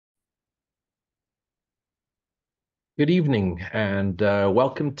Good evening and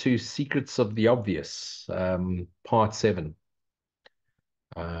welcome to Secrets of the Obvious, Part 7.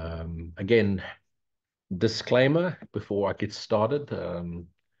 Again, disclaimer before I get started.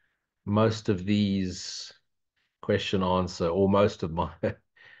 Most of these question answer, or most of my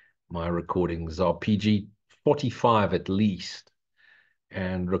my recordings are PG 45 at least,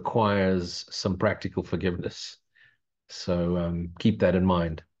 and requires some practical forgiveness. So keep that in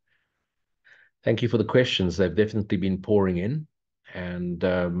mind. Thank you for the questions. They've definitely been pouring in, and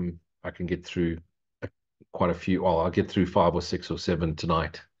I can get through quite a few. Well, I'll get through 5 or 6 or 7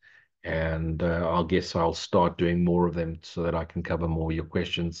 tonight, and I'll guess I'll start doing more of them so that I can cover more of your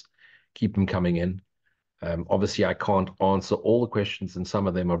questions. Keep them coming in. Obviously, I can't answer all the questions, and some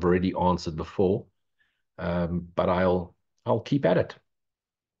of them I've already answered before, but I'll keep at it.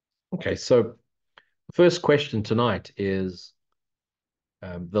 Okay, so the first question tonight is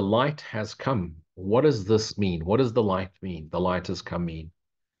the light has come. What does this mean? What does the light mean? The light has come mean.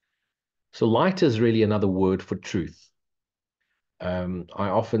 So light is really another word for truth. I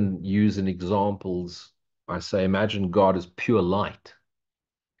often use in examples, I say, imagine God is pure light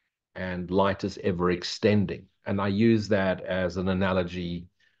and light is ever extending. And I use that as an analogy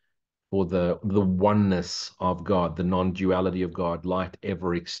for the oneness of God, the non-duality of God, light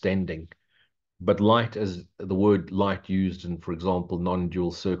ever extending. But light is the word light used in, for example,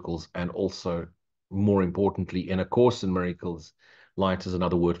 non-dual circles, and also, more importantly, in A Course in Miracles, light is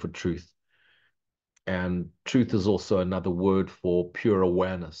another word for truth. And truth is also another word for pure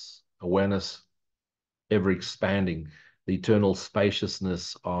awareness, awareness ever expanding, the eternal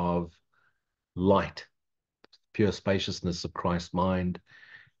spaciousness of light, pure spaciousness of Christ's mind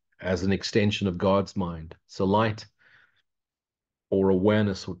as an extension of God's mind. So light or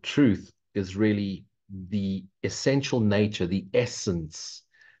awareness or truth is really the essential nature, the essence.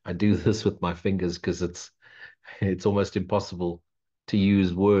 I do this with my fingers because it's almost impossible to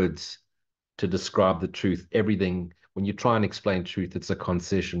use words to describe the truth. Everything, when you try and explain truth, it's a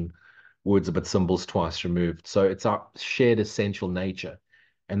concession. Words are but symbols twice removed. So it's our shared essential nature.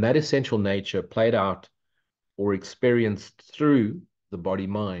 And that essential nature played out or experienced through the body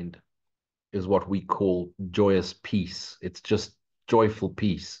mind is what we call joyous peace. It's just joyful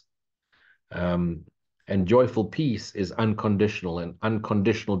peace. Um, and joyful peace is unconditional, and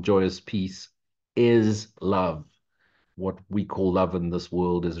unconditional joyous peace is love. What we call love in this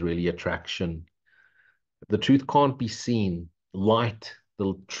world is really attraction. The truth can't be seen. Light,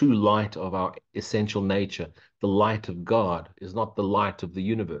 the true light of our essential nature, the light of God, is not the light of the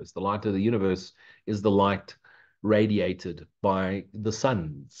universe. The light of the universe is the light radiated by the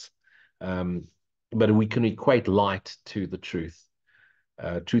suns. Um, but we can equate light to the truth.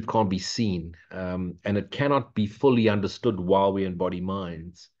 Truth can't be seen, and it cannot be fully understood while we embody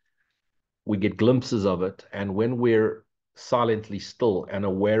minds. We get glimpses of it, and when we're silently still and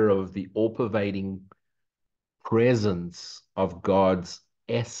aware of the all-pervading presence of God's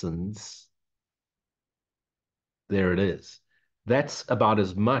essence, there it is. That's about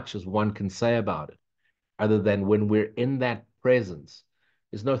as much as one can say about it, other than when we're in that presence,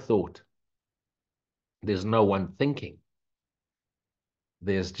 there's no thought, there's no one thinking.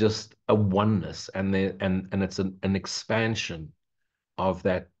 There's just a oneness, and it's an expansion of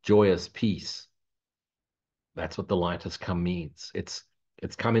that joyous peace. That's what the light has come means. It's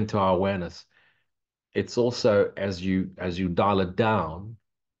come into our awareness. It's also, as you dial it down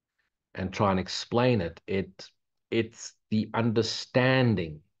and try and explain it, it's the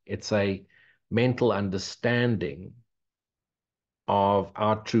understanding. It's a mental understanding of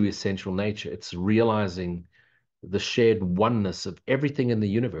our true essential nature. It's realizing the shared oneness of everything in the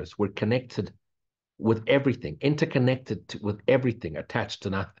universe. We're connected with everything, interconnected with everything, attached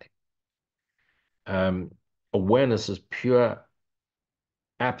to nothing. Um, Awareness is pure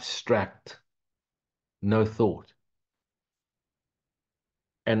abstract, no thought.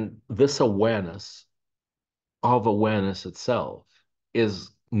 And this awareness of awareness itself is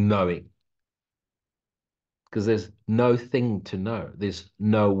knowing, because there's no thing to know. There's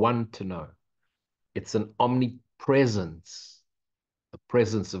no one to know. It's an omnipresence, the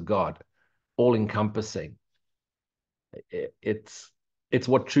presence of God, all encompassing. It's it's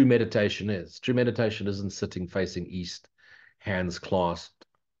what true meditation is. True meditation isn't sitting facing east, hands clasped,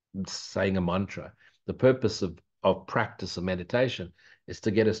 saying a mantra. The purpose of practice of meditation is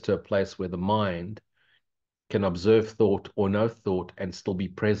to get us to a place where the mind can observe thought or no thought and still be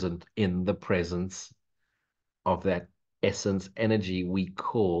present in the presence of that essence energy we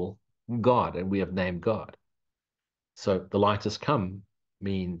call God, and we have named God. So the light has come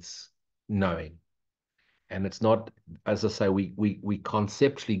means knowing. And it's not, as I say, we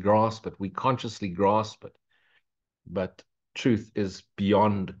conceptually grasp it, we consciously grasp it, but truth is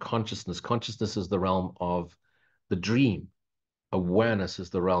beyond consciousness. Consciousness is the realm of the dream. Awareness is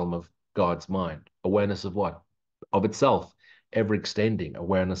the realm of God's mind. Awareness of what? Of itself, ever extending.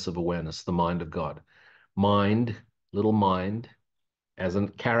 Awareness of awareness, the mind of God. Mind, little mind, as a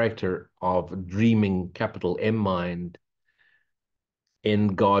character of dreaming, capital M mind, in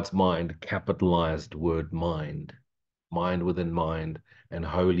God's mind, capitalized word mind. Mind within mind, and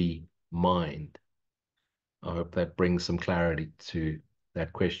holy mind. I hope that brings some clarity to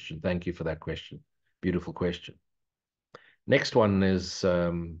that question. Thank you for that question. Beautiful question. Next one is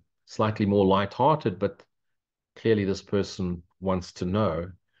slightly more lighthearted, but clearly this person wants to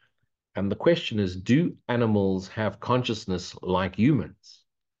know. And the question is, do animals have consciousness like humans,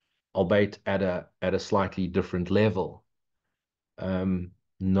 albeit at a slightly different level?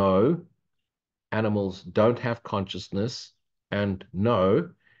 No, animals don't have consciousness, and no,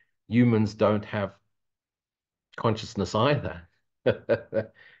 humans don't have consciousness either.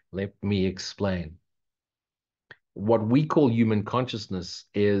 Let me explain. What we call human consciousness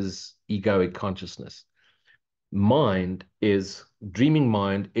is egoic consciousness. Dreaming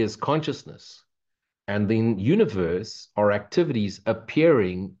mind is consciousness. And the universe are activities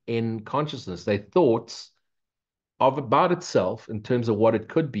appearing in consciousness. They're thoughts of about itself in terms of what it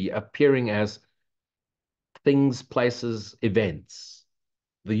could be, appearing as things, places, events,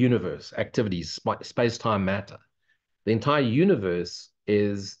 the universe, activities, space-time, matter. The entire universe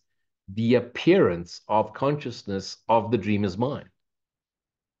is the appearance of consciousness of the dreamer's mind.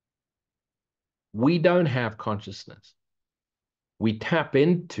 We don't have consciousness. We tap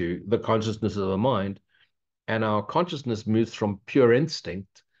into the consciousness of the mind, and our consciousness moves from pure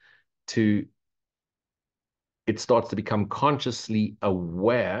instinct to it starts to become consciously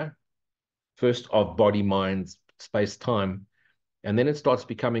aware, first of body, mind, space, time, and then it starts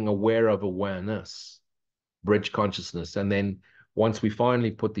becoming aware of awareness, bridge consciousness. And then once we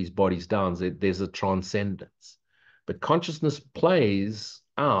finally put these bodies down, there's a transcendence. But consciousness plays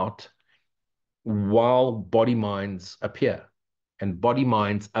out while body minds appear. And body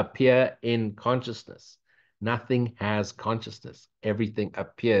minds appear in consciousness. Nothing has consciousness. Everything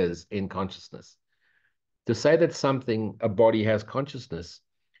appears in consciousness. To say that a body has consciousness,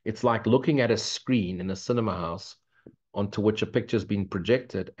 it's like looking at a screen in a cinema house onto which a picture has been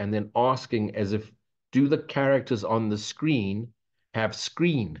projected and then asking as if, do the characters on the screen have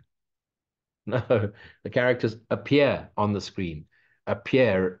screen? No, the characters appear on the screen,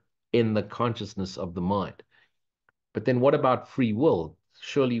 appear in the consciousness of the mind. But then what about free will?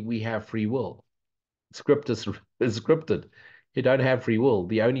 Surely we have free will. Script is scripted. You don't have free will.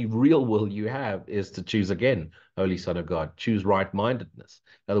 The only real will you have is to choose again, Holy Son of God. Choose right-mindedness.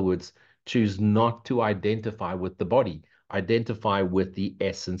 In other words, choose not to identify with the body. Identify with the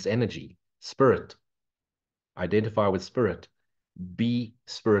essence energy, spirit. Identify with spirit. Be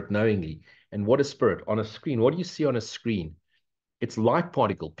spirit knowingly. And what is spirit? On a screen, what do you see on a screen? It's light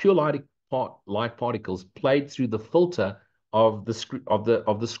particle, pure light particles played through the filter of the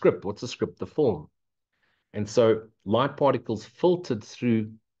script. What's the script? The form. And so light particles filtered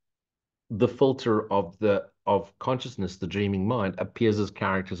through the filter of consciousness, the dreaming mind, appears as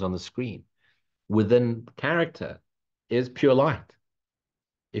characters on the screen. Within character is pure light.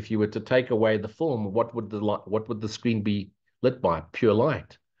 If you were to take away the form, what would the screen be lit by? Pure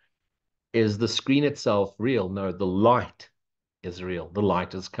light. Is the screen itself real? No, the light is real. The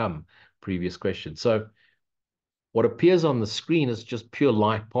light has come. Previous question. So what appears on the screen is just pure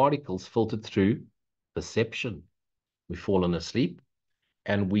light particles filtered through perception. We've fallen asleep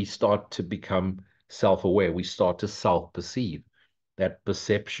and we start to become self-aware. We start to self-perceive. That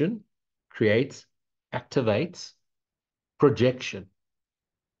perception creates, activates projection.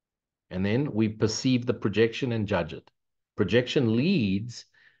 And then we perceive the projection and judge it. Projection leads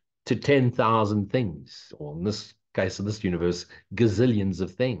to 10,000 things, or in this case of this universe, gazillions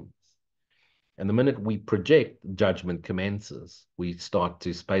of things. And the minute we project, judgment commences. We start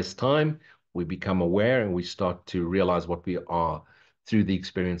to space-time, we become aware, and we start to realize what we are through the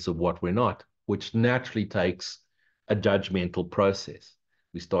experience of what we're not, which naturally takes a judgmental process.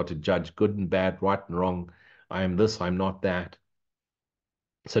 We start to judge good and bad, right and wrong. I am this, I'm not that.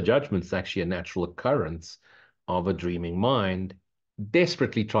 So judgment is actually a natural occurrence of a dreaming mind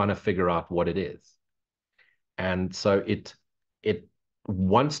desperately trying to figure out what it is. And so it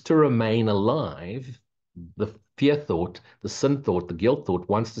wants to remain alive. The fear thought, the sin thought, the guilt thought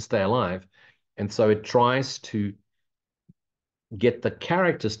wants to stay alive. And so it tries to get the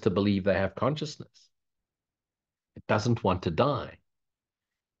characters to believe they have consciousness. It doesn't want to die.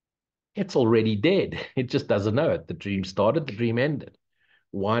 It's already dead. It just doesn't know it. The dream started, the dream ended.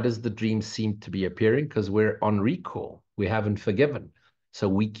 Why does the dream seem to be appearing? Because we're on recall. We haven't forgiven. So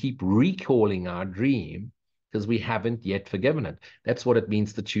we keep recalling our dream because we haven't yet forgiven it. That's what it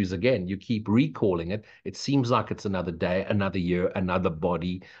means to choose again. You keep recalling it. It seems like it's another day, another year, another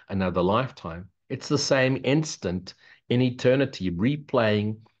body, another lifetime. It's the same instant in eternity,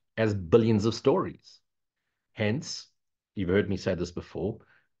 replaying as billions of stories. Hence, you've heard me say this before,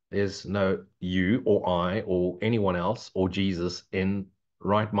 there's no you or I or anyone else or Jesus in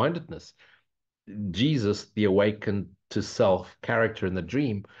right-mindedness. Jesus, the awakened to self character in the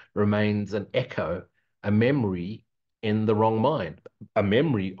dream, remains an echo, a memory in the wrong mind, a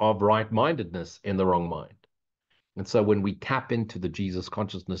memory of right-mindedness in the wrong mind. And so when we tap into the Jesus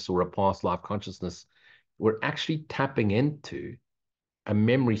consciousness or a past life consciousness, we're actually tapping into a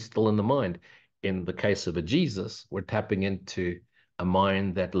memory still in the mind. In the case of a Jesus, we're tapping into a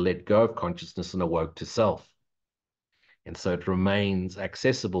mind that let go of consciousness and awoke to self. And so it remains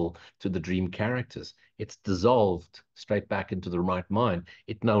accessible to the dream characters. It's dissolved straight back into the right mind.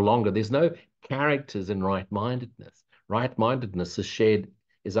 It no longer, there's no characters in right-mindedness. Right-mindedness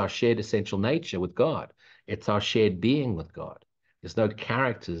is our shared essential nature with God. It's our shared being with God. There's no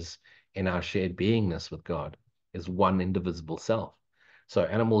characters in our shared beingness with God. There's one indivisible self. So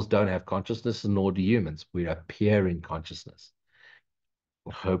animals don't have consciousness, nor do humans. We appear in consciousness.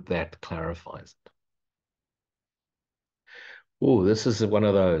 I hope that clarifies it. Oh, this is one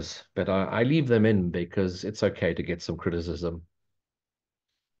of those, but I leave them in because it's okay to get some criticism.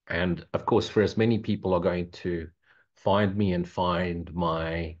 And of course, for as many people are going to find me and find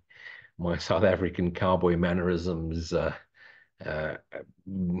my South African cowboy mannerisms uh,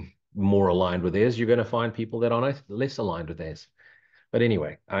 more aligned with theirs, you're going to find people that are less aligned with theirs. But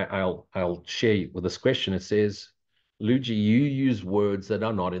anyway, I'll share with this question. It says, Luigi, you use words that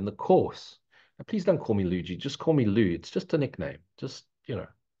are not in the course. Now, please don't call me Luigi. Just call me Lou. It's just a nickname. Just,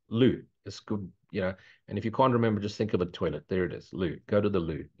 Lou. It's good. And if you can't remember, just think of a toilet. There it is, Lou. Go to the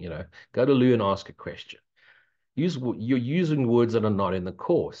Lou. Go to Lou and ask a question. You're using words that are not in the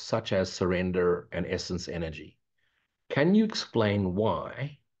course, such as surrender and essence energy. Can you explain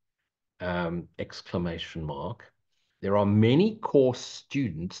why? Exclamation mark. There are many course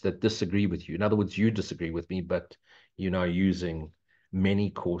students that disagree with you. In other words, you disagree with me, but you're now using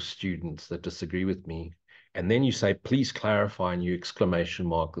many course students that disagree with me. And then you say, please clarify, and you exclamation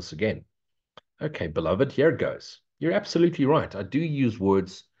mark this again. Okay, beloved, here it goes. You're absolutely right. I do use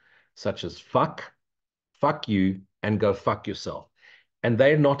words such as fuck you, and go fuck yourself. And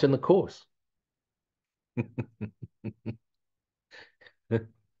they're not in the course.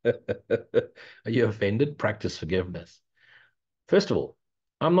 Are you offended? Practice forgiveness. First of all,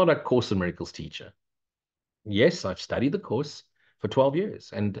 I'm not a Course in Miracles teacher. Yes, I've studied the course for 12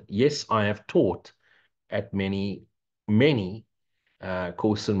 years. And yes, I have taught at many, many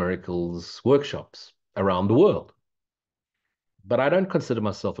Course in Miracles workshops around the world. But I don't consider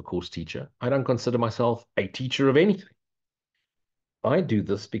myself a course teacher. I don't consider myself a teacher of anything. I do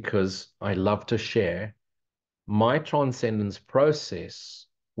this because I love to share my transcendence process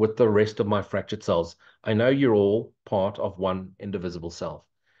with the rest of my fractured selves. I know you're all part of one indivisible self.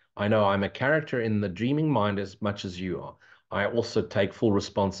 I know I'm a character in the dreaming mind as much as you are. I also take full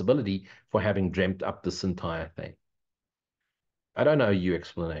responsibility for having dreamt up this entire thing. I don't owe you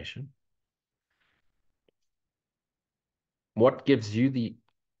explanation. What gives you the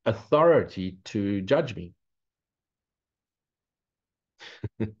authority to judge me?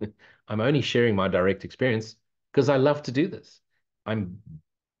 I'm only sharing my direct experience because I love to do this. I'm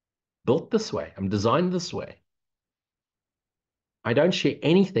built this way. I'm designed this way. I don't share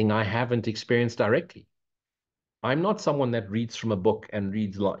anything I haven't experienced directly. I'm not someone that reads from a book and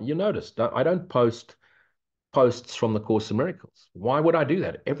reads like you noticed. I don't post posts from the Course in Miracles. Why would I do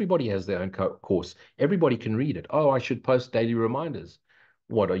that? Everybody has their own course. Everybody can read it. Oh, I should post daily reminders.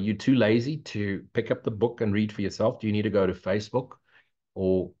 What, are you too lazy to pick up the book and read for yourself? Do you need to go to Facebook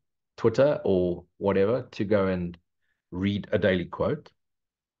or Twitter or whatever to go and read a daily quote?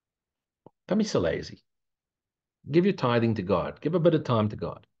 Don't be so lazy. Give your tithing to God. Give a bit of time to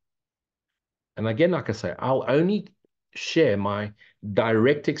God. And again, like I say, I'll only share my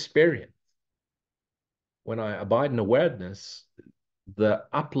direct experience. When I abide in awareness, the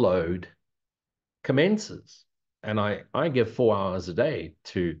upload commences. And I give 4 hours a day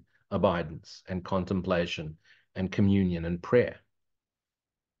to abidance and contemplation and communion and prayer.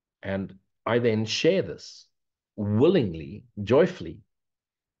 And I then share this willingly, joyfully,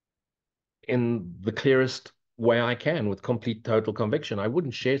 in the clearest way I can with complete total conviction. I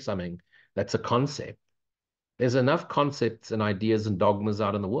wouldn't share something that's a concept. There's enough concepts and ideas and dogmas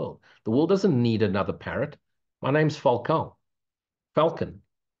out in the world. The world doesn't need another parrot. My name's Falcao, Falcon.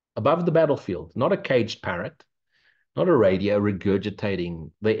 above the battlefield, not a caged parrot, not a radio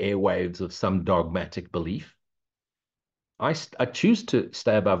regurgitating the airwaves of some dogmatic belief. I choose to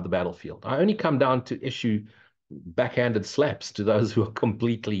stay above the battlefield. I only come down to issue backhanded slaps to those who are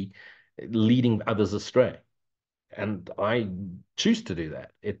completely leading others astray. And I choose to do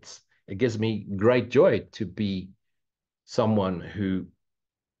that. It gives me great joy to be someone who,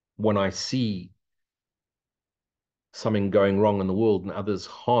 when I see something going wrong in the world and others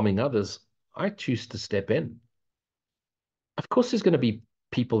harming others, I choose to step in. Of course, there's going to be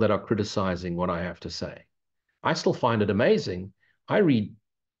people that are criticizing what I have to say. I still find it amazing. I read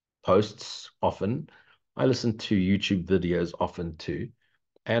posts often. I listen to YouTube videos often too.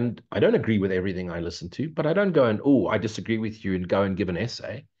 And I don't agree with everything I listen to, but I don't go and, oh, I disagree with you and go and give an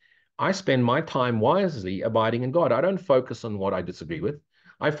essay. I spend my time wisely abiding in God. I don't focus on what I disagree with.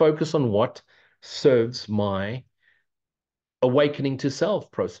 I focus on what serves my awakening to self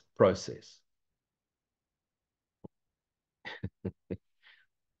process.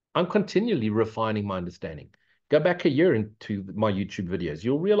 I'm continually refining my understanding. Go back a year into my YouTube videos.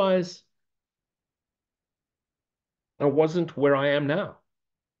 You'll realize I wasn't where I am now.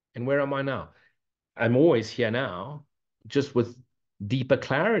 And where am I now? I'm always here now, just with deeper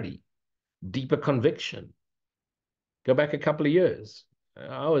clarity, deeper conviction. Go back a couple of years.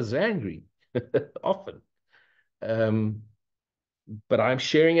 I was angry often, um, but I'm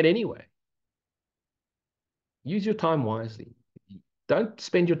sharing it anyway. Use your time wisely. Don't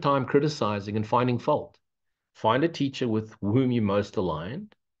spend your time criticizing and finding fault. Find a teacher with whom you're most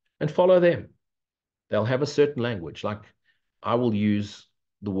aligned and follow them. They'll have a certain language. Like I will use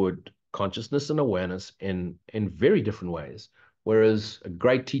the word consciousness and awareness in very different ways. Whereas a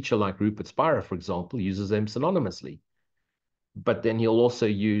great teacher like Rupert Spira, for example, uses them synonymously. But then he'll also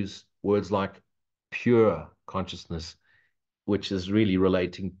use words like pure consciousness, which is really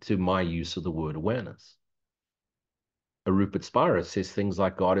relating to my use of the word awareness. A Rupert Spira says things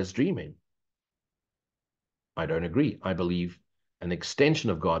like God is dreaming. I don't agree. I believe an extension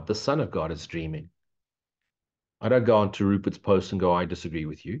of God, the Son of God, is dreaming. I don't go onto Rupert's post and go, I disagree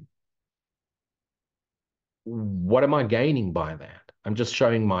with you. What am I gaining by that? I'm just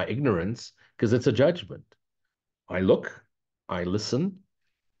showing my ignorance because it's a judgment. I look, I listen.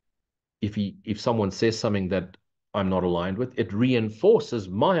 If someone says something that I'm not aligned with, it reinforces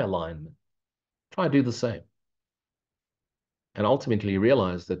my alignment. Try to do the same. And ultimately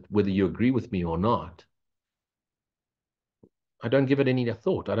realize that whether you agree with me or not, I don't give it any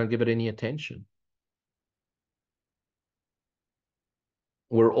thought. I don't give it any attention.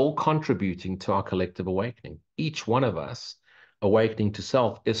 We're all contributing to our collective awakening. Each one of us awakening to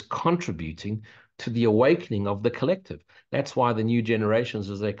self is contributing to the awakening of the collective. That's why the new generations,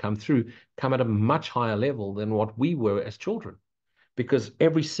 as they come through, come at a much higher level than what we were as children. Because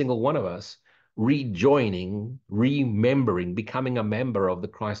every single one of us rejoining, remembering, becoming a member of the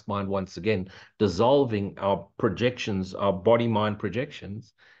Christ mind once again, dissolving our projections, our body mind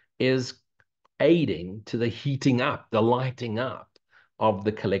projections, is aiding to the heating up, the lighting up of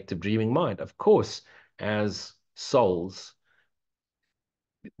the collective dreaming mind. Of course, as souls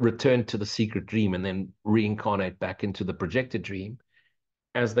return to the secret dream and then reincarnate back into the projected dream,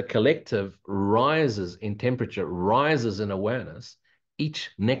 as the collective rises in temperature, rises in awareness,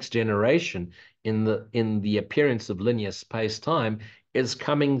 each next generation in the appearance of linear space-time is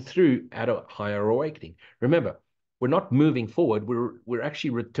coming through at a higher awakening. Remember, we're not moving forward, we're actually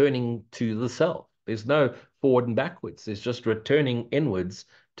returning to the self. There's no forward and backwards. There's just returning inwards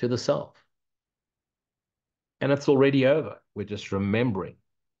to the self. And it's already over. We're just remembering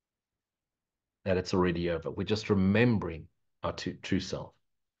that it's already over. We're just remembering our true self.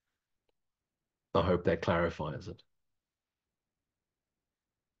 I hope that clarifies it.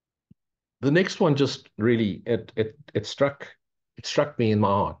 The next one just really it struck me in my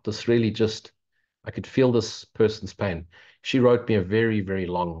heart. This really just I could feel this person's pain. She wrote me a very, very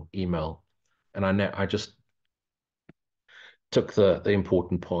long email, and I just took the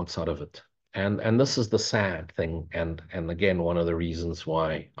important parts out of it. And this is the sad thing, and again one of the reasons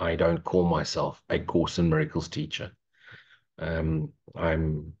why I don't call myself a Course in Miracles teacher. I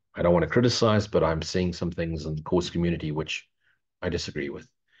don't want to criticize, but I'm seeing some things in the Course community which I disagree with,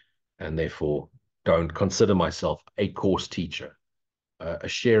 and therefore don't consider myself a Course teacher. A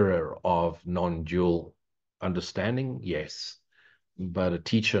sharer of non-dual understanding, yes, but a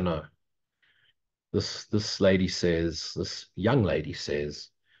teacher, no. This lady says, this young lady says,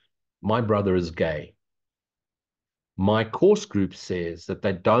 my brother is gay. My course group says that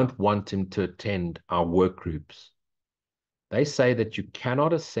they don't want him to attend our work groups. They say that you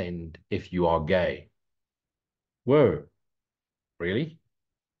cannot ascend if you are gay. Whoa, really?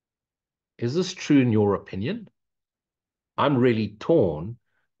 Is this true in your opinion? I'm really torn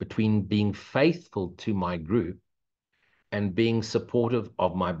between being faithful to my group and being supportive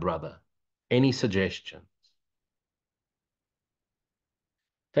of my brother. Any suggestions?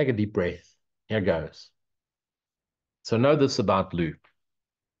 Take a deep breath. Here goes. So know this about Lou.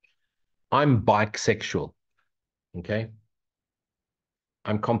 I'm bisexual, okay?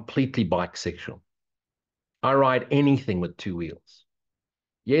 I'm completely bisexual. I ride anything with two wheels.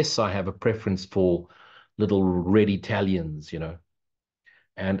 Yes, I have a preference for little red Italians,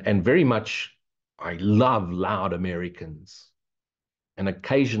 and very much I love loud Americans and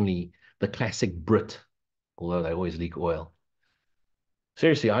occasionally the classic Brit, although they always leak oil.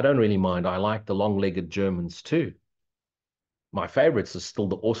 Seriously, I don't really mind. I like the long-legged Germans too. My favorites are still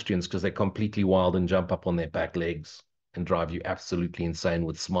the Austrians because they're completely wild and jump up on their back legs and drive you absolutely insane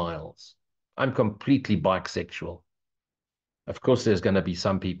with smiles. I'm completely bisexual. Of course, there's going to be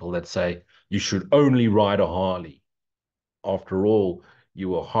some people that say you should only ride a Harley. After all, you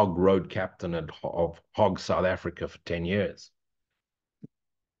were Hog Road Captain of Hog South Africa for 10 years.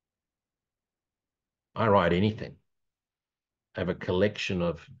 I ride anything. I have a collection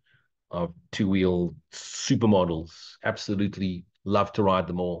of two-wheel supermodels. Absolutely love to ride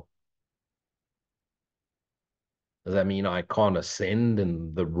them all. Does that mean I can't ascend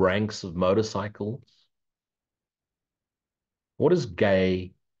in the ranks of motorcycles? What is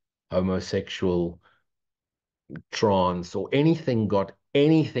gay, homosexual, trans, or anything got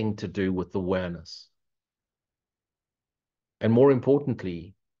anything to do with awareness? And more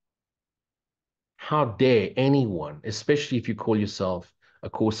importantly, how dare anyone, especially if you call yourself a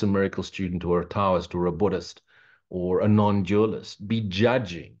Course in Miracles student or a Taoist or a Buddhist or a non-dualist, be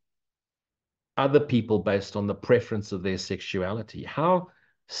judging other people based on the preference of their sexuality? How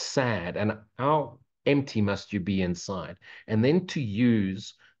sad and how empty must you be inside? And then to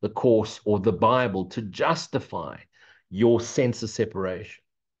use the Course or the Bible to justify your sense of separation.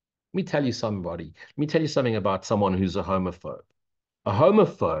 Let me tell you something about someone who's a homophobe. A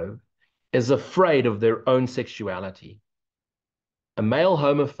homophobe is afraid of their own sexuality. A male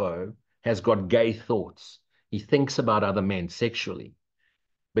homophobe has got gay thoughts. He thinks about other men sexually,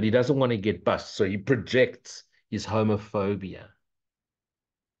 but he doesn't want to get bust, so he projects his homophobia.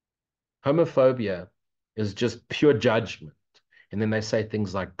 Homophobia is just pure judgment. And then they say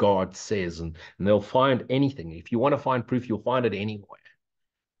things like God says, and they'll find anything. If you want to find proof, you'll find it anywhere.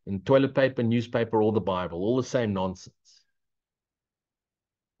 In toilet paper, newspaper, or the Bible, all the same nonsense.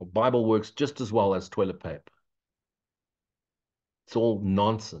 The Bible works just as well as toilet paper. It's all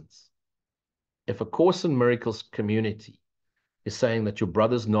nonsense. If a Course in Miracles community is saying that your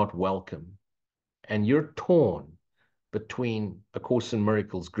brother's not welcome, and you're torn between a Course in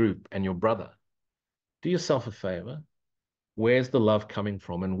Miracles group and your brother, do yourself a favor. Where's the love coming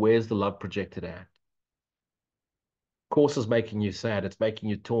from, and where's the love projected at? Course is making you sad. It's making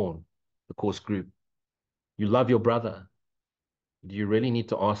you torn, the Course group. You love your brother. Do you really need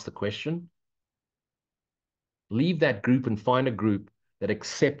to ask the question? Leave that group and find a group that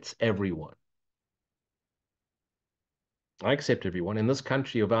accepts everyone. I accept everyone. In this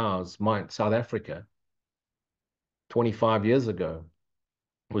country of ours, South Africa, 25 years ago,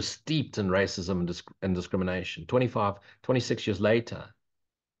 was steeped in racism and discrimination. 26 years later,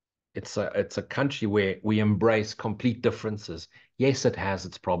 it's a country where we embrace complete differences. Yes, it has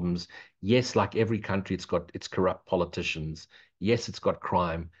its problems. Yes, like every country, it's got its corrupt politicians. Yes, it's got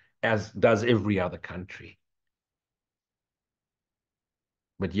crime, as does every other country.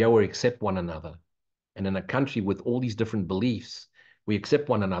 But yeah, we accept one another. And in a country with all these different beliefs, we accept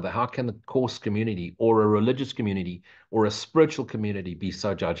one another. How can the Course community or a religious community or a spiritual community be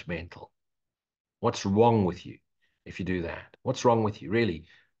so judgmental? What's wrong with you if you do that? What's wrong with you? Really,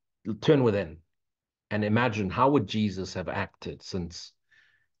 turn within and imagine, how would Jesus have acted, since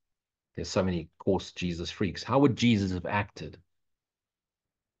there's so many Course Jesus freaks? How would Jesus have acted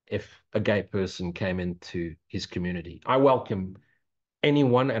if a gay person came into his community? I welcome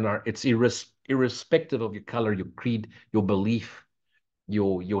anyone, and it's irrespective of your color, your creed, your belief,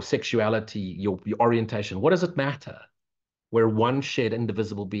 your sexuality, your orientation. What does it matter? We're one shared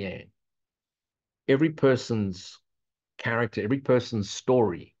indivisible being. Every person's character, every person's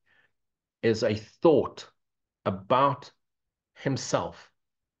story is a thought about himself.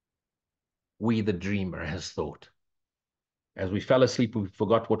 We, the dreamer, has thought. As we fell asleep, we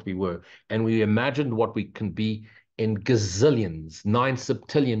forgot what we were, and we imagined what we can be in gazillions, 9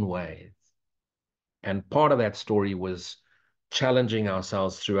 septillion ways. And part of that story was challenging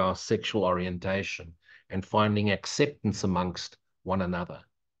ourselves through our sexual orientation and finding acceptance amongst one another.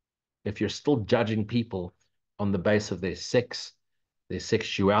 If you're still judging people on the basis of their sex, their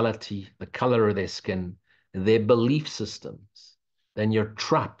sexuality, the color of their skin, their belief systems, then you're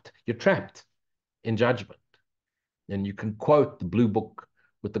trapped. You're trapped in judgment. And you can quote the blue book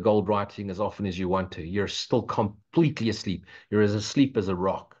with the gold writing as often as you want to. You're still completely asleep. You're as asleep as a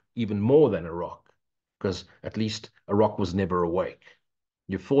rock, even more than a rock, because at least a rock was never awake.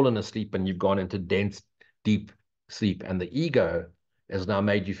 You've fallen asleep and you've gone into dense, deep sleep. And the ego has now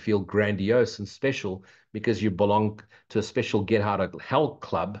made you feel grandiose and special because you belong to a special get out of hell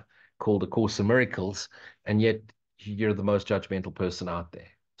club called A Course in Miracles. And yet you're the most judgmental person out there.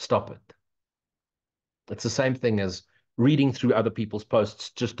 Stop it. It's the same thing as reading through other people's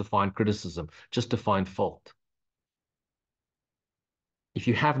posts just to find criticism, just to find fault. If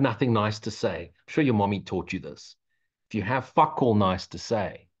you have nothing nice to say, I'm sure your mommy taught you this. If you have fuck all nice to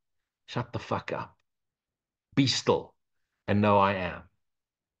say, shut the fuck up. Be still and know I am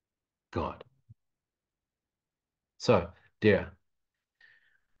God. So, dear,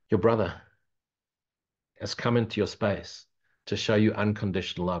 your brother has come into your space to show you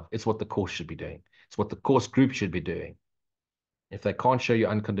unconditional love. It's what the course should be doing. It's what the course group should be doing. If they can't show you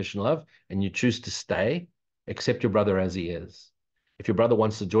unconditional love and you choose to stay, accept your brother as he is. If your brother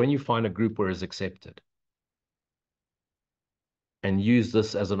wants to join you, find a group where he's accepted. And use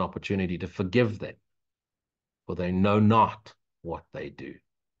this as an opportunity to forgive them, for they know not what they do.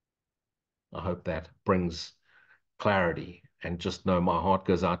 I hope that brings clarity, and just know my heart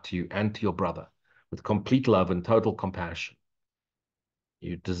goes out to you and to your brother with complete love and total compassion.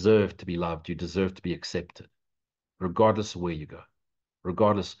 You deserve to be loved. You deserve to be accepted, regardless of where you go,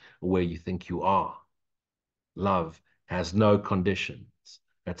 regardless of where you think you are. Love has no conditions.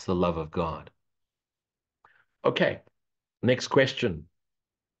 That's the love of God. Okay, next question.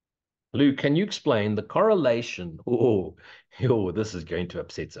 Lou, can you explain the correlation? Oh, this is going to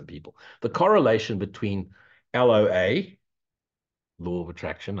upset some people. The correlation between LOA, law of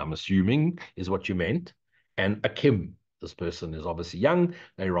attraction, I'm assuming is what you meant, and ACIM. This person is obviously young.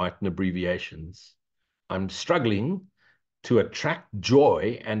 They write in abbreviations. I'm struggling to attract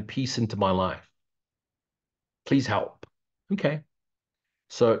joy and peace into my life. Please help. Okay.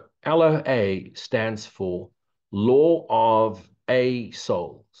 So LOA stands for Law of A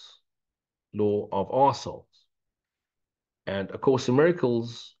Souls, Law of Our Souls. And A Course in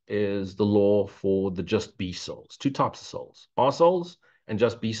Miracles is the law for the just be souls. Two types of souls, our souls and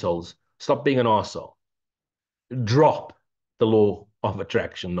just be souls. Stop being an arsehole. Drop the law of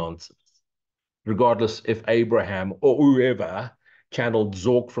attraction nonsense. Regardless if Abraham or whoever channeled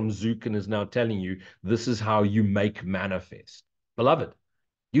Zork from Zook and is now telling you this is how you make manifest. Beloved,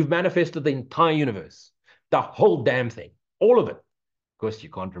 you've manifested the entire universe, the whole damn thing, all of it. Of course, you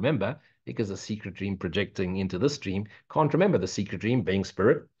can't remember because a secret dream projecting into this dream can't remember the secret dream being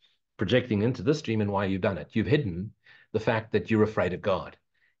spirit projecting into this dream and why you've done it. You've hidden the fact that you're afraid of God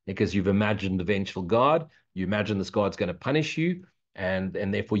because you've imagined a vengeful God. You imagine this God's going to punish you, and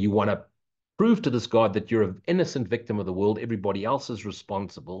therefore you want to prove to this God that you're an innocent victim of the world. Everybody else is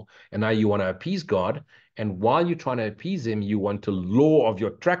responsible. And now you want to appease God. And while you're trying to appease him, you want to law of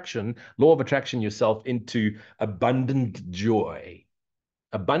attraction yourself into abundant joy.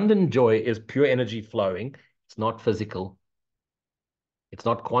 Abundant joy is pure energy flowing. It's not physical. It's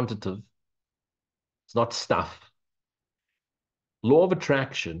not quantitative. It's not stuff. Law of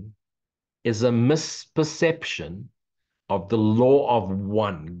attraction is a misperception of the law of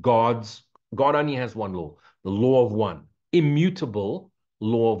one. God only has one law, the law of one, immutable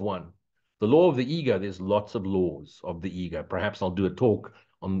law of one. The law of the ego, there's lots of laws of the ego. Perhaps I'll do a talk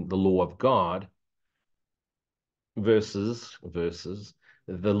on the law of God versus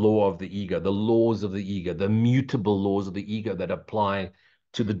the law of the ego, the laws of the ego, the mutable laws of the ego that apply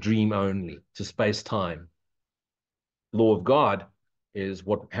to the dream only, to space-time. Law of God is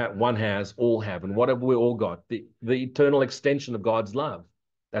what one has, all have, and whatever we all got, the eternal extension of God's love.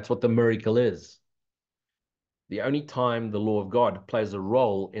 That's what the miracle is. The only time the law of God plays a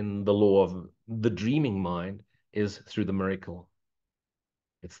role in the law of the dreaming mind is through the miracle.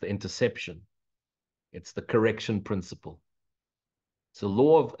 It's the interception. It's the correction principle. So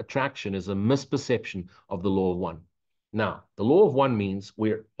law of attraction is a misperception of the law of one. Now, the law of one means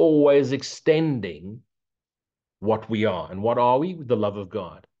we're always extending what we are. And what are we? The love of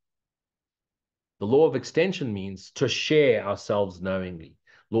God. The law of extension means to share ourselves knowingly.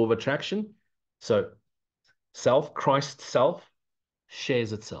 Law of attraction, so self, Christ self,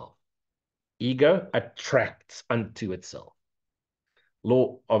 shares itself. Ego attracts unto itself.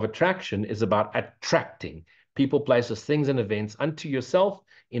 Law of attraction is about attracting people, places, things, and events unto yourself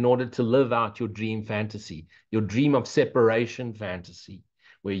in order to live out your dream fantasy, your dream of separation fantasy,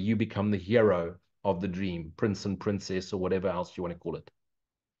 where you become the hero of the dream, prince and princess, or whatever else you want to call it.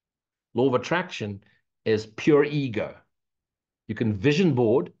 Law of attraction is pure ego. You can vision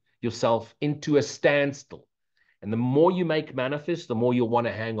board yourself into a standstill. And the more you make manifest, the more you'll want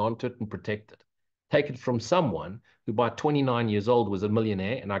to hang on to it and protect it. Take it from someone who by 29 years old was a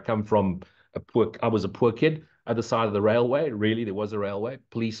millionaire, and I was a poor kid, other side of the railway. Really, there was a railway.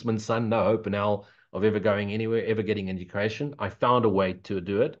 Policeman's son, no hope in hell of ever going anywhere, ever getting education. I found a way to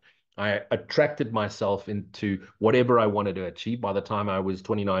do it. I attracted myself into whatever I wanted to achieve. By the time I was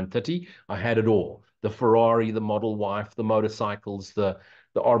 29, 30, I had it all. The Ferrari, the model wife, the motorcycles, the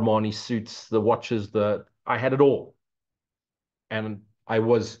Armani suits, the watches, I had it all. And I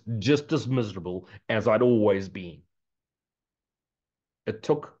was just as miserable as I'd always been. It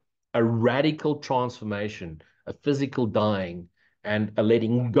took a radical transformation, a physical dying, and a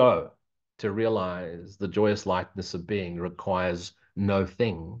letting go to realize the joyous lightness of being requires no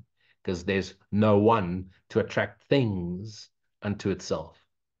thing, because there's no one to attract things unto itself.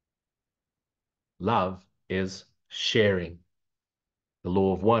 Love is sharing. The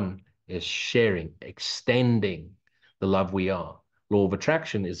law of one is sharing, extending the love we are. Law of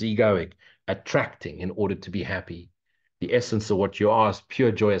attraction is egoic, attracting in order to be happy. The essence of what you are is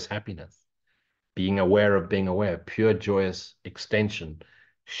pure joyous happiness. Being aware of being aware, pure joyous extension,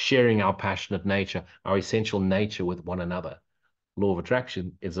 sharing our passionate nature, our essential nature with one another. Law of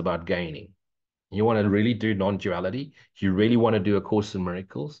attraction is about gaining. You want to really do non-duality? You really want to do A Course in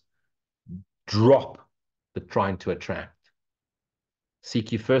Miracles? Drop the trying to attract.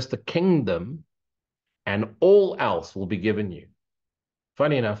 Seek ye first the kingdom, and all else will be given you.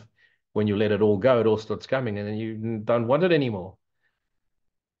 Funny enough, when you let it all go, it all starts coming, and then you don't want it anymore.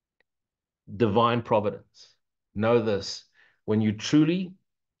 Divine providence. Know this. When you truly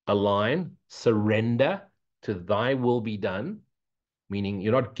align, surrender to thy will be done, meaning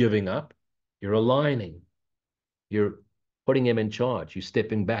you're not giving up, you're aligning. You're putting him in charge. You're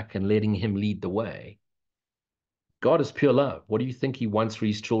stepping back and letting him lead the way. God is pure love. What do you think he wants for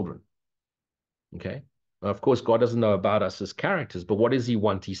his children? Okay. Now, of course, God doesn't know about us as characters, but what does he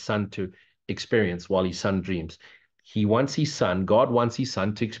want his son to experience while his son dreams? He wants his son, God wants his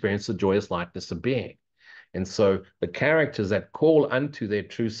son to experience the joyous lightness of being. And so the characters that call unto their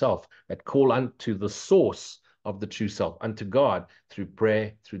true self, that call unto the source of the true self, unto God through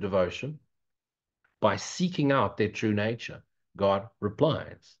prayer, through devotion, by seeking out their true nature, God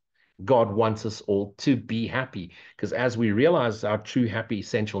replies. God wants us all to be happy, because as we realize our true happy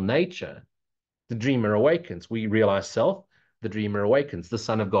essential nature, the dreamer awakens. We realize self, the dreamer awakens. The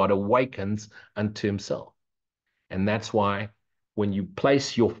Son of God awakens unto himself. And that's why when you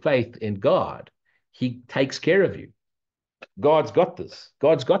place your faith in God, he takes care of you. God's got this.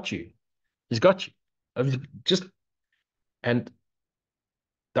 God's got you. He's got you. Just, and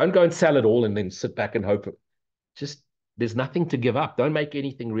don't go and sell it all and then sit back and hope. Just, there's nothing to give up. Don't make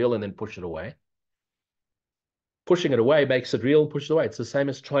anything real and then push it away. Pushing it away makes it real and push it away. It's the same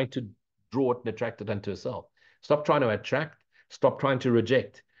as trying to draw it and attract it unto yourself. Stop trying to attract. Stop trying to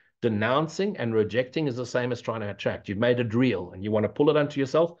reject. Denouncing and rejecting is the same as trying to attract. You've made it real and you want to pull it unto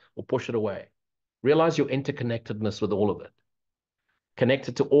yourself or push it away. Realize your interconnectedness with all of it.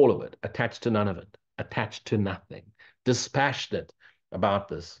 Connected to all of it, attached to none of it, attached to nothing. Dispassionate about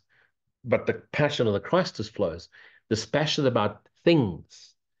this. But the passion of the Christ flows. Dispassionate about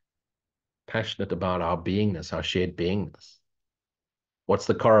things. Passionate about our beingness, our shared beingness. What's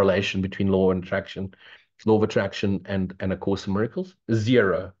the correlation between law of attraction and A Course in Miracles?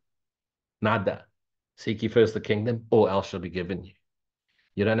 Zero. Nada. Seek ye first the kingdom, all else shall be given you.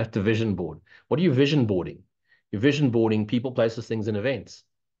 You don't have to vision board. What are you vision boarding? You're vision boarding people, places, things, and events.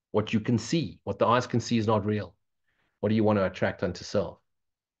 What you can see, what the eyes can see is not real. What do you want to attract unto self?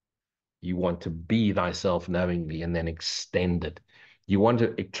 You want to be thyself knowingly and then extend it. You want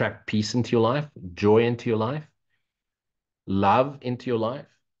to attract peace into your life, joy into your life, love into your life.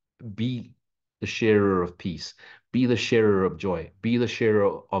 Be the sharer of peace. Be the sharer of joy. Be the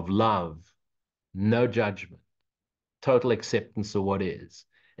sharer of love. No judgment. Total acceptance of what is.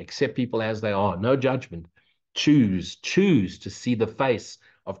 Accept people as they are. No judgment. Choose to see the face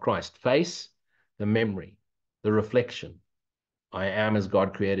of Christ. Face the memory, the reflection. I am as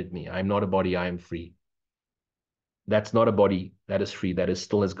God created me. I am not a body. I am free. That's not a body that is free. That is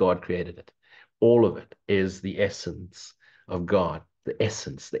still as God created it. All of it is the essence of God, the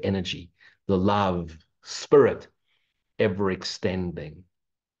essence, the energy, the love, spirit, ever extending.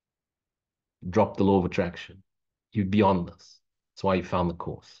 Drop the law of attraction. You're beyond this. That's why you found the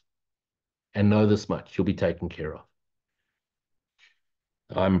course. And know this much, you'll be taken care of.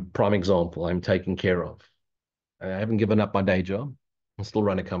 I'm prime example. I'm taken care of. I haven't given up my day job. I still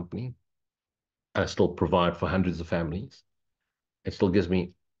run a company. I still provide for hundreds of families. It still gives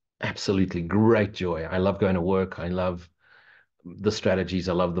me absolutely great joy. I love going to work. I love the strategies.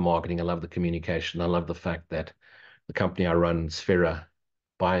 I love the marketing. I love the communication. I love the fact that the company I run, Sphera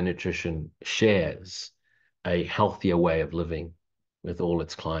Bionutrition, shares a healthier way of living with all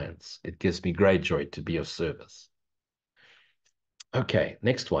its clients. It gives me great joy to be of service. Okay,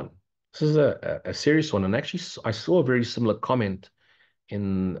 next one. This is a serious one. And actually, I saw a very similar comment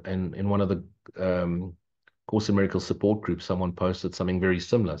in one of the Course in Miracles support groups. Someone posted something very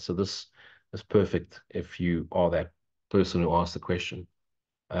similar. So this is perfect if you are that person who asked the question.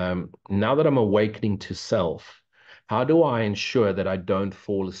 Now that I'm awakening to self, how do I ensure that I don't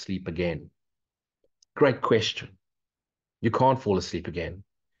fall asleep again? Great question. You can't fall asleep again.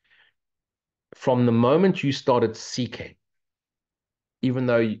 From the moment you started seeking, even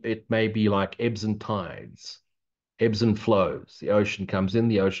though it may be like ebbs and tides, ebbs and flows, the ocean comes in,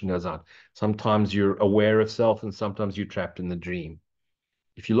 the ocean goes out. Sometimes you're aware of self and sometimes you're trapped in the dream.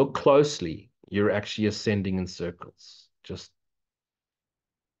 If you look closely, you're actually ascending in circles. Just,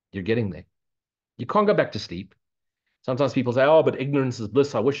 you're getting there. You can't go back to sleep. Sometimes people say, oh, but ignorance is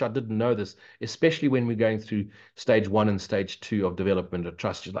bliss. I wish I didn't know this, especially when we're going through stage 1 and stage 2 of development of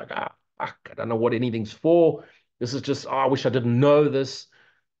trust. You're like, fuck, I don't know what anything's for. This is just, I wish I didn't know this.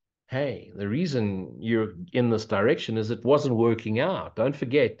 Hey, the reason you're in this direction is it wasn't working out. Don't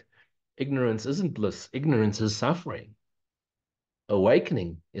forget, ignorance isn't bliss. Ignorance is suffering.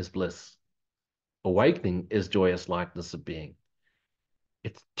 Awakening is bliss. Awakening is joyous lightness of being.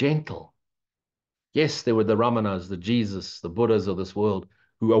 It's gentle. Yes, there were the Ramanas, the Jesus, the Buddhas of this world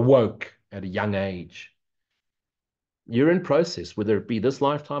who awoke at a young age. You're in process, whether it be this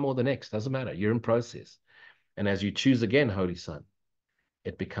lifetime or the next, doesn't matter. You're in process. And as you choose again, Holy Son,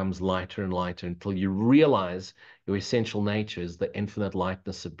 it becomes lighter and lighter until you realize your essential nature is the infinite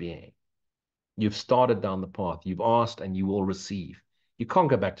lightness of being. You've started down the path. You've asked and you will receive. You can't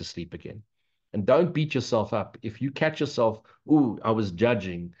go back to sleep again. And don't beat yourself up. If you catch yourself, ooh, I was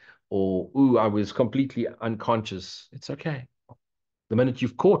judging, or ooh, I was completely unconscious, it's okay. The minute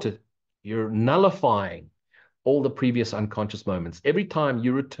you've caught it, you're nullifying all the previous unconscious moments. Every time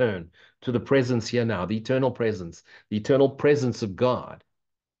you return to the presence here now, the eternal presence of God,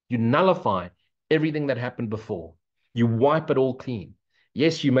 you nullify everything that happened before. You wipe it all clean.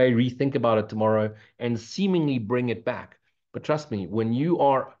 Yes, you may rethink about it tomorrow and seemingly bring it back. But trust me, when you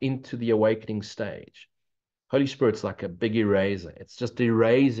are into the awakening stage, Holy Spirit's like a big eraser. It's just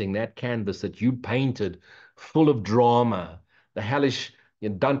erasing that canvas that you painted full of drama, the hellish,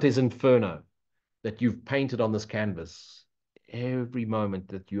 Dante's Inferno that you've painted on this canvas. Every moment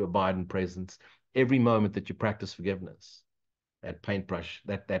that you abide in presence, every moment that you practice forgiveness, that paintbrush,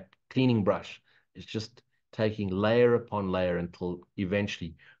 that cleaning brush is just taking layer upon layer until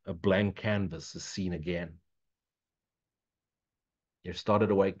eventually a blank canvas is seen again. You've started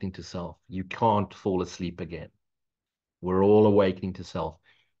awakening to self. You can't fall asleep again. We're all awakening to self.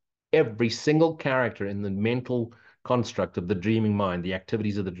 Every single character in the mental construct of the dreaming mind, the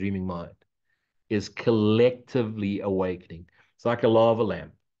activities of the dreaming mind, is collectively awakening. It's like a lava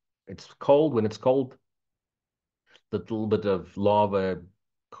lamp. It's cold. When it's cold, the little bit of lava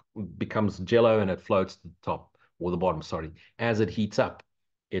becomes jello and it floats to the top or the bottom, sorry. As it heats up,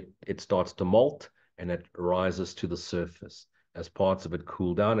 it starts to melt and it rises to the surface. As parts of it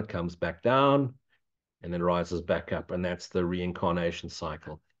cool down, it comes back down and then rises back up. And that's the reincarnation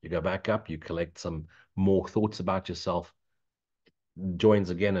cycle. You go back up, you collect some more thoughts about yourself,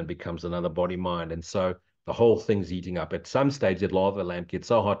 joins again and becomes another body mind. And so the whole thing's heating up. At some stage, that lava lamp gets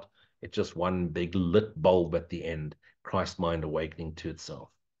so hot, it's just one big lit bulb at the end. Christ mind awakening to itself.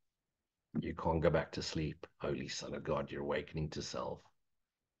 You can't go back to sleep. Holy Son of God, you're awakening to self.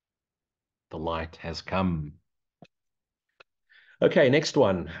 The light has come. Okay, next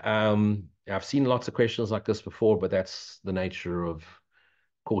one. I've seen lots of questions like this before, but that's the nature of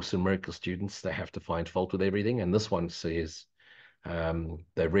Course in Miracles students. They have to find fault with everything. And this one says,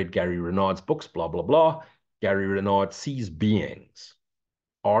 they've read Gary Renard's books, blah, blah, blah. Gary Renard sees beings,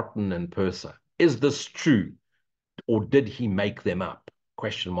 Arten and Persa. Is this true? Or did he make them up?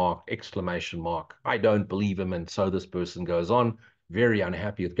 Question mark, exclamation mark. I don't believe him. And so this person goes on, very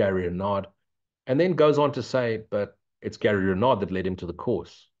unhappy with Gary Renard, and then goes on to say, but it's Gary Renard that led him to the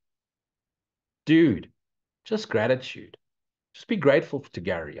course. Dude, just gratitude. Just be grateful to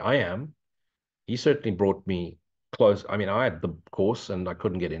Gary. I am. He certainly brought me close. I mean, I had the course and I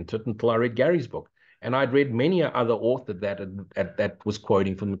couldn't get into it until I read Gary's book. And I'd read many other author that was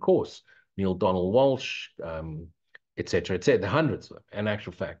quoting from the course. Neil Donald Walsh, et cetera, hundreds of them, in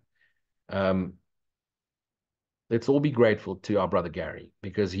actual fact. Let's all be grateful to our brother Gary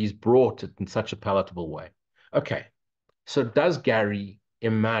because he's brought it in such a palatable way. Okay, so does Gary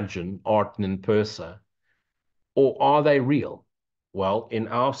imagine art and Persa, or are they real? Well, in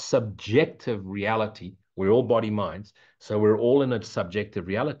our subjective reality, we're all body minds, so we're all in a subjective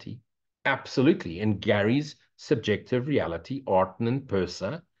reality. Absolutely. In Gary's subjective reality, Arten and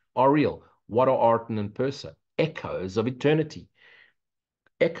Persa are real. What are Arten and Persa? Echoes of eternity,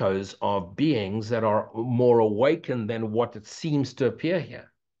 echoes of beings that are more awakened than what it seems to appear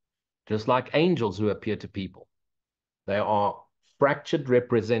here, just like angels who appear to people. They are fractured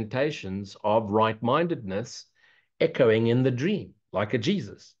representations of right-mindedness echoing in the dream, like a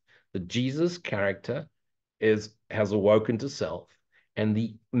Jesus. The Jesus character has awoken to self, and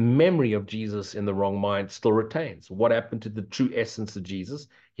the memory of Jesus in the wrong mind still retains. What happened to the true essence of Jesus?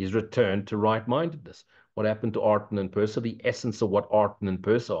 He's returned to right-mindedness. What happened to Arten and Persa? The essence of what Arten and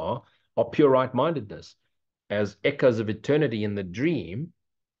Persa are pure right-mindedness. As echoes of eternity in the dream,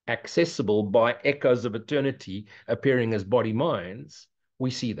 accessible by echoes of eternity appearing as body minds,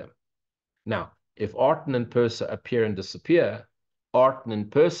 we see them. Now, if Arten and Persa appear and disappear, Arten and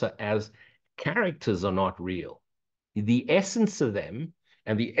Persa as characters are not real. The essence of them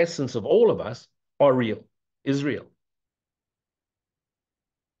and the essence of all of us are real, is real.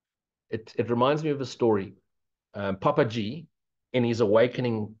 It reminds me of a story. Papa G, in his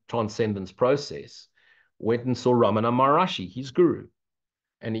awakening transcendence process, went and saw Ramana Maharishi, his guru.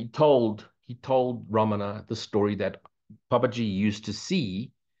 And he told Ramana the story that Papaji used to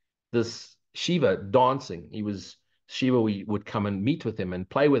see this Shiva dancing. Shiva would come and meet with him and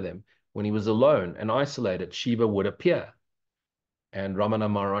play with him. When he was alone and isolated, Shiva would appear. And Ramana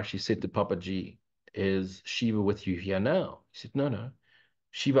Maharishi said to Papaji, "Is Shiva with you here now?" He said, No.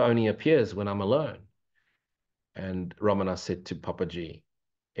 Shiva only appears when I'm alone. And Ramana said to Papaji,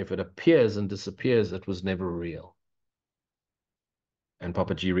 "If it appears and disappears, it was never real." And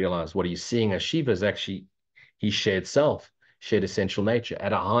Papaji realized what he's seeing as Shiva is actually his shared self, shared essential nature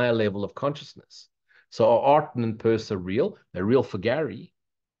at a higher level of consciousness. So are Arten and Persa real? They're real for Gary,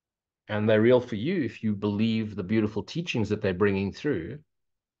 and they're real for you if you believe the beautiful teachings that they're bringing through.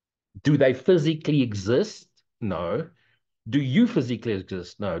 Do they physically exist? No. Do you physically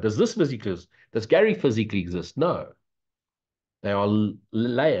exist? No. Does this physically exist? Does Gary physically exist? No. They are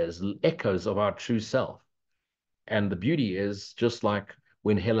layers, echoes of our true self. And the beauty is, just like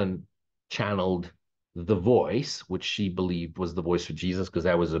when Helen channeled the voice, which she believed was the voice of Jesus because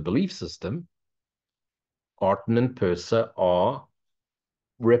that was a belief system, Arten and Persa are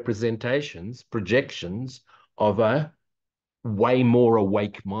representations, projections of a way more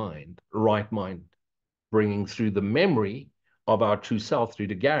awake mind, right mind, bringing through the memory of our true self through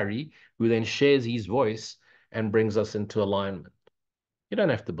to Gary, who then shares his voice and brings us into alignment. You don't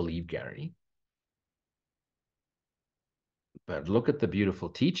have to believe Gary, but look at the beautiful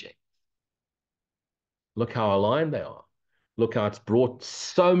teaching. Look how aligned they are. Look how it's brought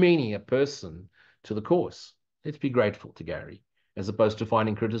so many a person to the course. Let's be grateful to Gary, as opposed to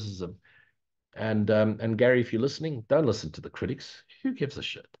finding criticism. And Gary, if you're listening, don't listen to the critics. Who gives a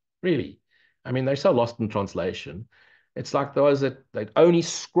shit? Really? I mean, they're so lost in translation. It's like those that they only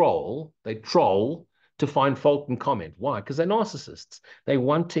scroll, they troll to find fault and comment. Why? Because they're narcissists. They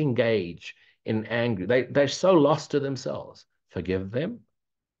want to engage in anger. They're so lost to themselves. Forgive them,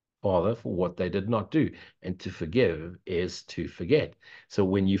 Father, for what they did not do. And to forgive is to forget. So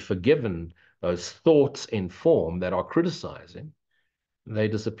when you've forgiven those thoughts in form that are criticizing, they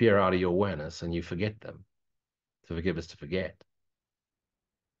disappear out of your awareness and you forget them. To forgive is to forget.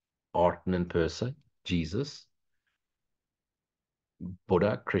 Arten and Persa, Jesus,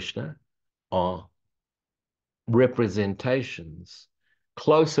 Buddha, Krishna, are representations,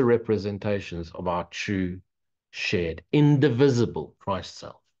 closer representations of our true, shared, indivisible Christ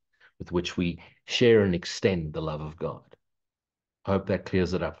self, with which we share and extend the love of God. I hope that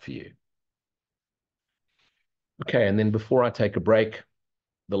clears it up for you. Okay, and then before I take a break,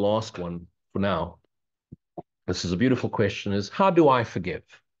 the last one for now, this is a beautiful question, is how do I forgive?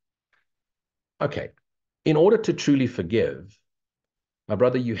 Okay, in order to truly forgive, my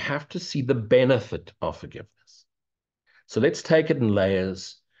brother, you have to see the benefit of forgiveness. So let's take it in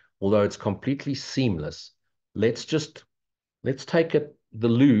layers, although it's completely seamless. Let's take it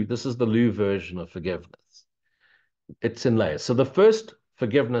this is the Lou version of forgiveness. It's in layers. So the first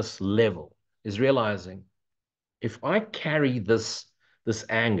forgiveness level is realizing if I carry this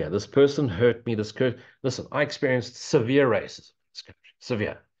anger, this person hurt me, listen, I experienced severe racism in this country,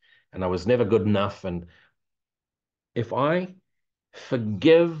 severe, and I was never good enough. And if I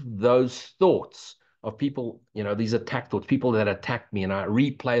forgive those thoughts of people, these attack thoughts, people that attack me, and I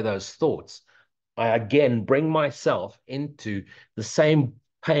replay those thoughts, I again bring myself into the same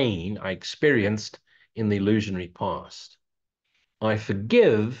pain I experienced in the illusionary past. I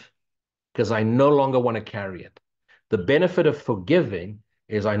forgive because I no longer want to carry it. The benefit of forgiving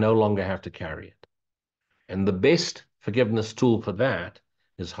is I no longer have to carry it. And the best forgiveness tool for that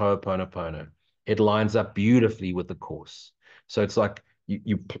is Ho'oponopono. It lines up beautifully with the Course. So it's like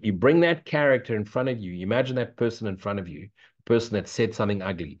you bring that character in front of you. You imagine that person in front of you, the person that said something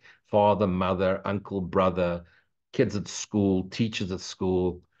ugly, father, mother, uncle, brother, kids at school, teachers at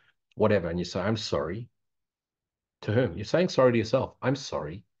school, whatever. And you say, I'm sorry. To whom? You're saying sorry to yourself. I'm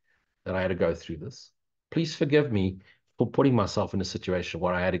sorry that I had to go through this. Please forgive me for putting myself in a situation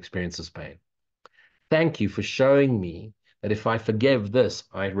where I had experienced this pain. Thank you for showing me that if I forgive this,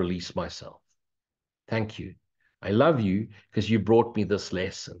 I release myself. Thank you. I love you because you brought me this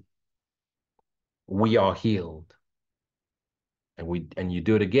lesson. We are healed. And you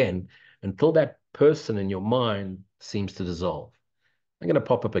do it again until that person in your mind seems to dissolve. I'm going to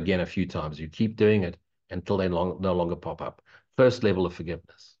pop up again a few times. You keep doing it until they no longer pop up. First level of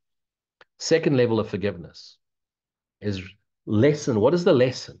forgiveness. Second level of forgiveness is lesson. What is the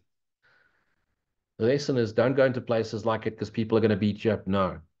lesson? The lesson is don't go into places like it because people are going to beat you up.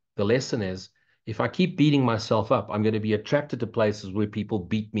 No. The lesson is if I keep beating myself up, I'm going to be attracted to places where people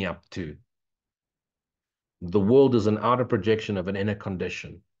beat me up too. The world is an outer projection of an inner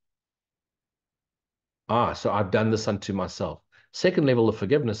condition. So I've done this unto myself. Second level of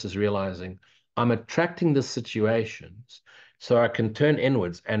forgiveness is realizing I'm attracting the situations so I can turn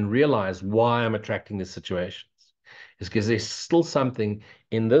inwards and realize why I'm attracting the situations. It's because there's still something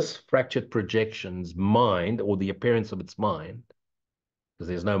in this fractured projection's mind or the appearance of its mind, because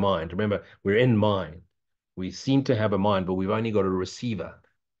there's no mind. Remember, we're in mind. We seem to have a mind, but we've only got a receiver.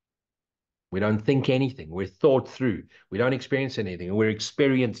 We don't think anything. We're thought through. We don't experience anything. We're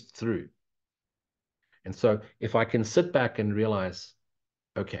experienced through. And so if I can sit back and realize,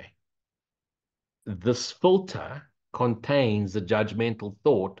 okay, this filter contains the judgmental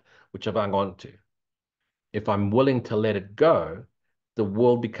thought which I've hung on to. If I'm willing to let it go, the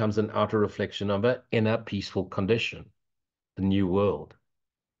world becomes an outer reflection of an inner peaceful condition, the new world,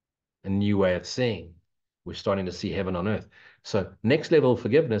 a new way of seeing. We're starting to see heaven on earth. So next level of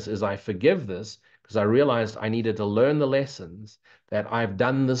forgiveness is I forgive this because I realized I needed to learn the lessons that I've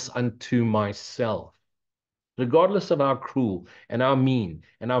done this unto myself. Regardless of how cruel and how mean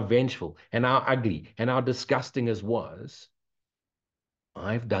and how vengeful and how ugly and how disgusting as was,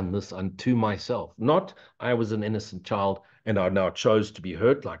 I've done this unto myself. Not I was an innocent child and I now chose to be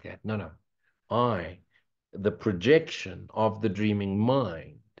hurt like that. No, no. The projection of the dreaming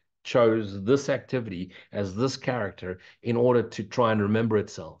mind, chose this activity as this character in order to try and remember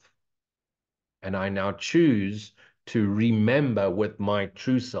itself. And I now choose to remember with my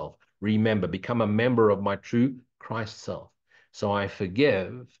true self. Remember, become a member of my true Christ self. So I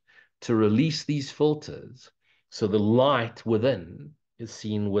forgive to release these filters so the light within is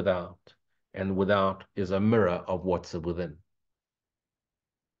seen without, and without is a mirror of what's within.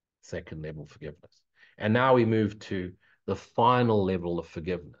 Second level forgiveness. And now we move to the final level of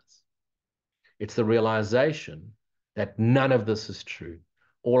forgiveness. It's the realization that none of this is true.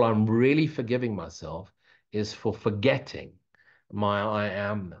 All I'm really forgiving myself is for forgetting my I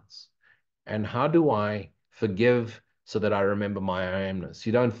amness. And how do I forgive so that I remember my I amness?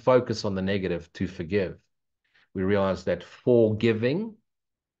 You don't focus on the negative to forgive. We realize that forgiving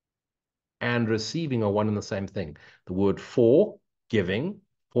and receiving are one and the same thing. The word forgiving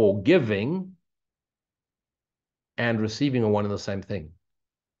and receiving are one and the same thing.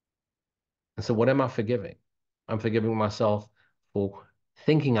 And so what am I forgiving? I'm forgiving myself for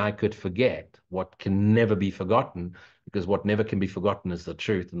thinking I could forget what can never be forgotten, because what never can be forgotten is the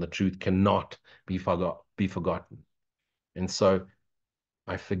truth, and the truth cannot be forgotten. And so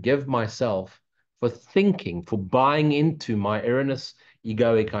I forgive myself for thinking, for buying into my erroneous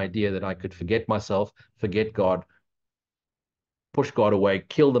egoic idea that I could forget myself, forget God, push God away,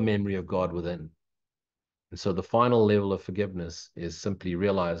 kill the memory of God within. And so the final level of forgiveness is simply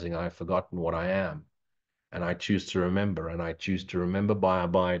realizing I've forgotten what I am, and I choose to remember, and I choose to remember by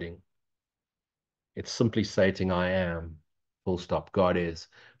abiding. It's simply stating I am, full stop, God is,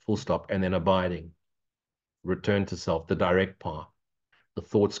 full stop, and then abiding. Return to self, the direct path. The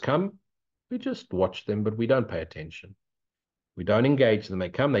thoughts come, we just watch them, but we don't pay attention. We don't engage them. They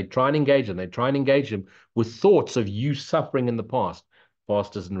come, they try and engage them. They try and engage them with thoughts of you suffering in the past.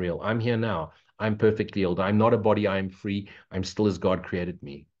 Past isn't real. I'm here now. I'm perfectly healed. I'm not a body. I'm free. I'm still as God created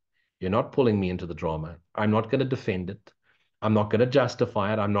me. You're not pulling me into the drama. I'm not going to defend it. I'm not going to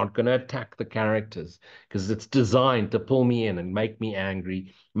justify it. I'm not going to attack the characters because it's designed to pull me in and make me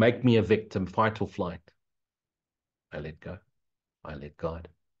angry, make me a victim, fight or flight. I let go. I let God.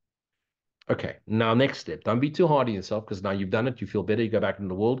 Okay, now next step. Don't be too hard on yourself because now you've done it. You feel better. You go back into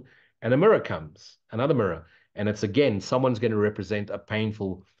the world and a mirror comes, another mirror. And it's again, someone's going to represent a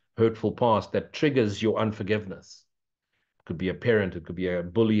painful, hurtful past that triggers your unforgiveness. It could be a parent. It could be a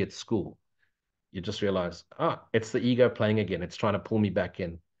bully at school. You just realize, it's the ego playing again. It's trying to pull me back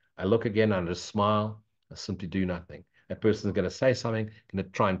in. I look again, I just smile. I simply do nothing. That person's going to say something, going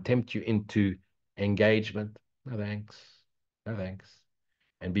to try and tempt you into engagement. No thanks. No thanks.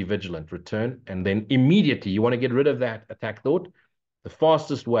 And be vigilant. Return. And then immediately you want to get rid of that attack thought the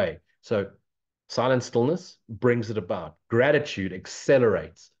fastest way. So silent stillness brings it about. Gratitude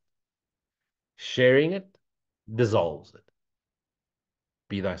accelerates. Sharing it dissolves it.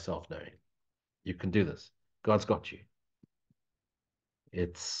 Be thyself knowing. You can do this. God's got you.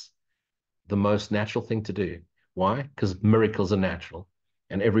 It's the most natural thing to do. Why? Because miracles are natural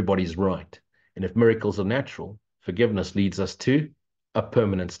and everybody's right. And if miracles are natural, forgiveness leads us to a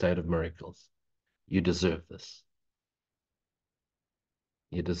permanent state of miracles. You deserve this.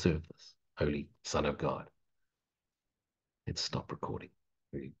 You deserve this, Holy Son of God. Let's stop recording.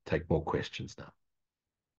 We take more questions now.